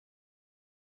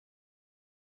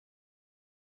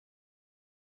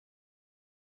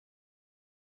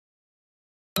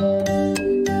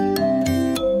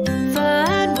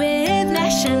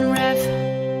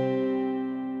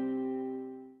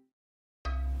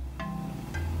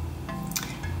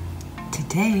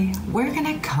Today, we're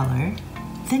gonna color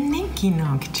the Ninky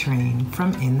Nonk train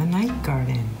from In the Night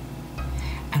Garden.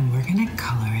 And we're gonna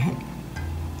color it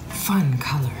fun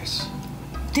colors,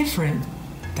 different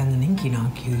than the Ninky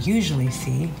Nonk you usually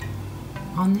see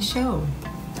on the show.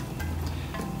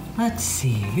 Let's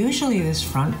see, usually this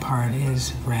front part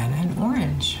is red and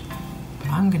orange, but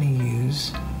I'm gonna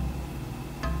use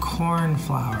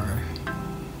cornflower,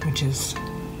 which is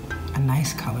a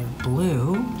nice color,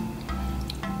 blue.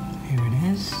 Here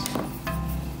it is.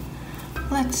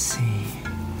 Let's see.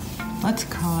 Let's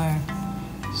color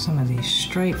some of these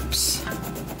stripes.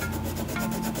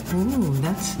 Ooh,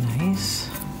 that's nice.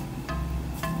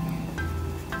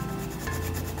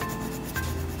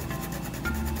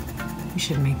 We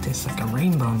should make this like a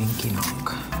rainbow Ninky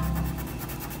Nonk.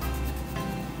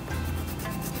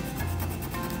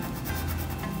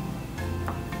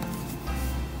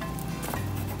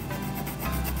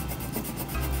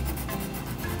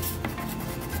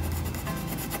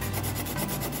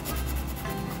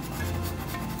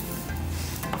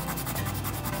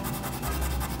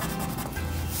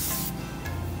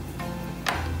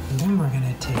 And then we're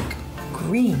gonna take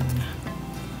green.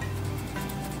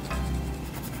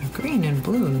 A green and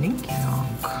blue Ninky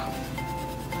Nonk.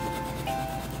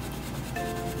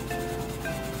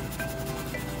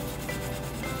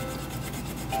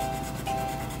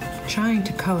 Trying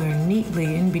to color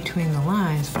neatly in between the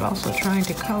lines, but also trying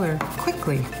to color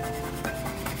quickly.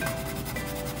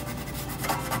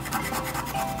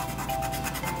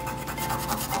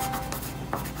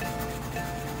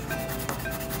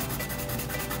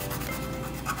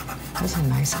 That's a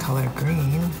nice color,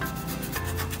 green.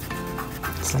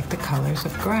 It's like the colors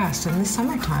of grass in the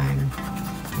summertime,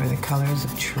 or the colors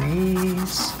of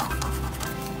trees.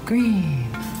 Green.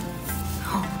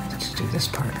 Oh, let's do this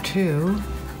part too.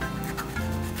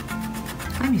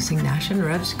 I'm using Nash and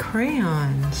Rev's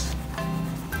crayons.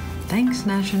 Thanks,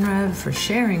 Nash and Rev, for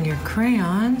sharing your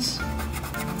crayons.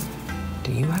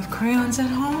 Do you have crayons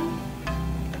at home?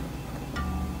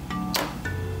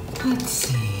 Let's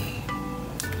see.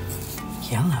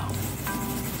 Yellow.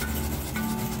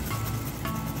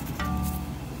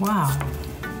 Wow.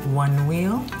 One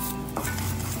wheel,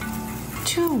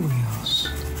 two wheels.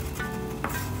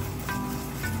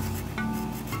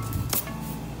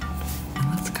 And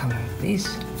let's color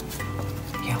these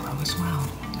yellow as well.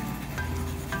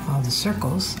 All the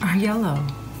circles are yellow.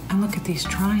 And look at these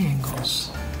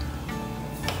triangles.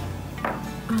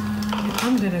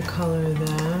 I'm gonna color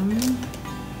them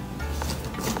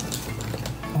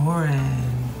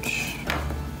orange.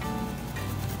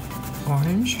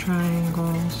 Orange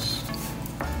triangles.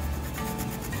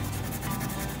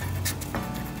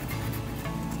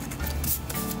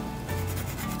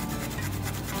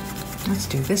 Let's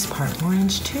do this part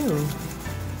orange too.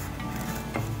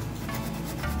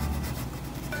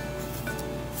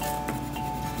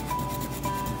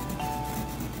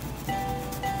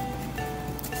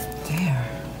 There.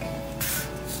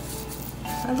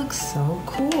 That looks so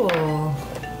cool.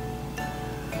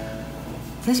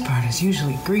 This part is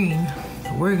usually green,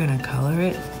 but we're gonna color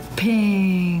it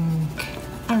pink.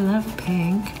 I love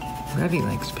pink. Revy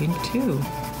likes pink too.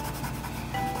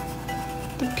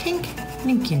 The pink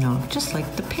Ninky Nonk, just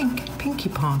like the pink Pinky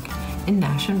Ponk in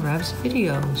Nash and Rev's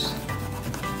videos.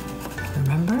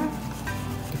 Remember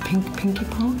the pink Pinky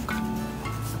Ponk?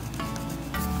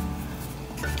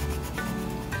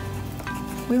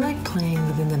 We like playing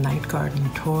within the Night Garden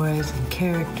toys and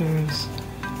characters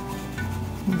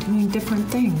and doing different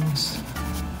things.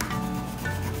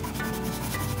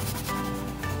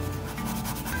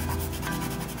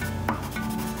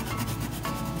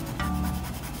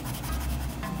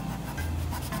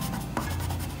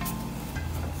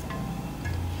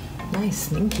 Nice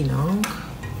Ninky Nonk.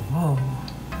 Whoa,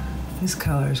 this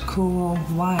color is cool.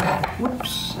 Wild,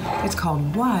 whoops. It's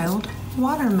called Wild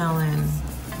Watermelon.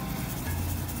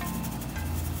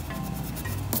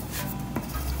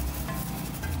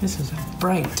 This is a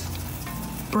bright,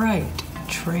 bright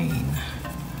train.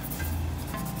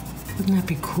 Wouldn't that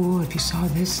be cool if you saw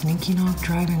this Ninky Nonk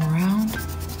driving around?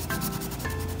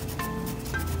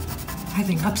 I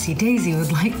think Upsy Daisy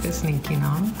would like this Ninky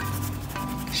Nonk.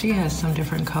 She has some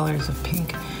different colors of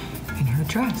pink in her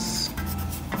dress.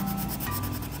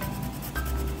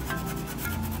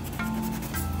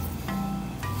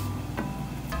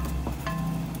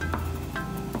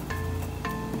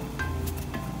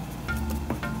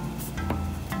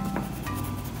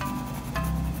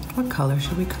 What color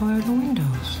should we color the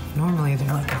windows? Normally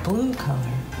they're like a blue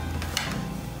color.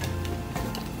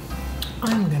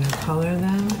 I'm gonna color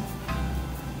them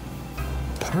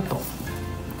purple.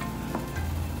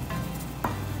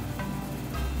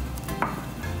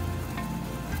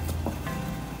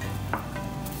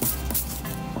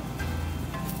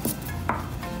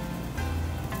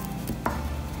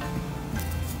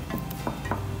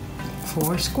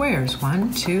 4 squares.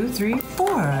 1, 2, 3,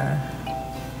 4.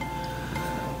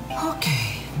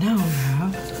 Okay, now we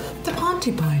have the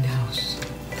Pontypine house.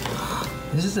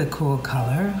 This is a cool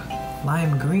color,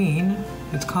 lime green.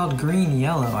 It's called green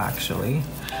yellow actually,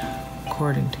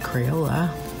 according to Crayola.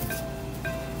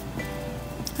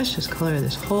 Let's just color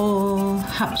this whole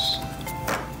house.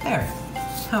 There,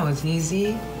 that was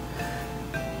easy.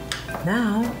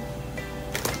 Now,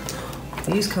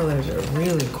 these colors are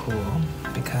really cool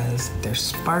because they're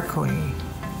sparkly.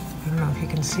 I don't know if you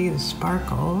can see the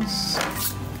sparkles.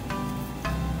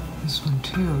 This one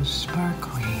too is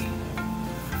sparkly.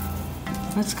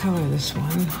 Let's color this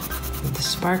one with the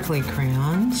sparkly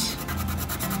crayons.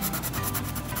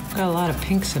 Got a lot of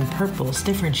pinks and purples,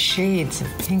 different shades of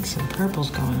pinks and purples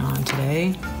going on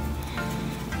today.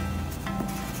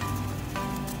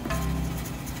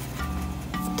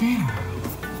 There.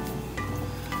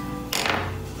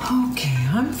 Okay,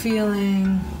 I'm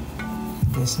feeling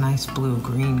this nice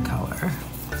blue-green color.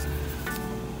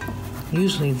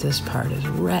 Usually this part is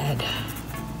red.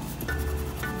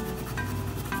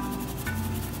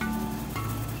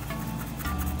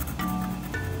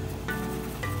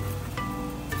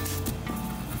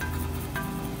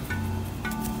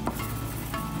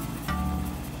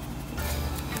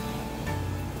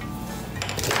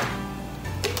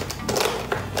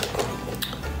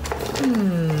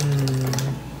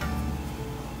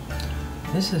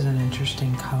 This is an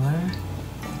interesting color.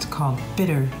 It's called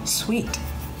bittersweet.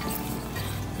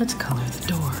 Let's color the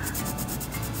door.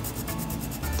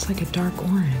 It's like a dark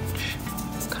orange.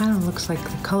 Kind of looks like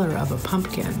the color of a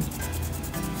pumpkin,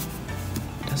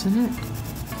 doesn't it?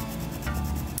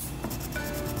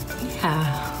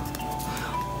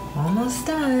 Yeah, almost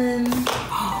done.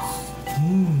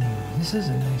 This is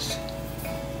a nice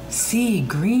sea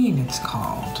green, it's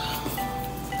called.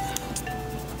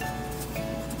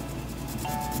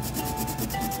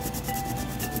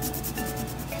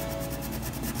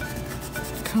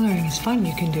 Coloring is fun.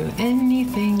 You can do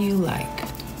anything you like.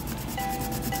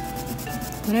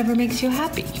 Whatever makes you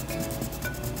happy.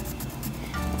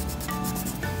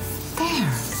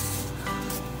 There.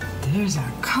 There's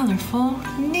our colorful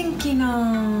Ninky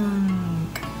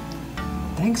Nonk.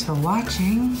 Thanks for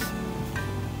watching.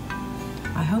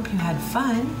 I hope you had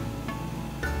fun.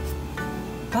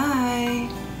 Bye.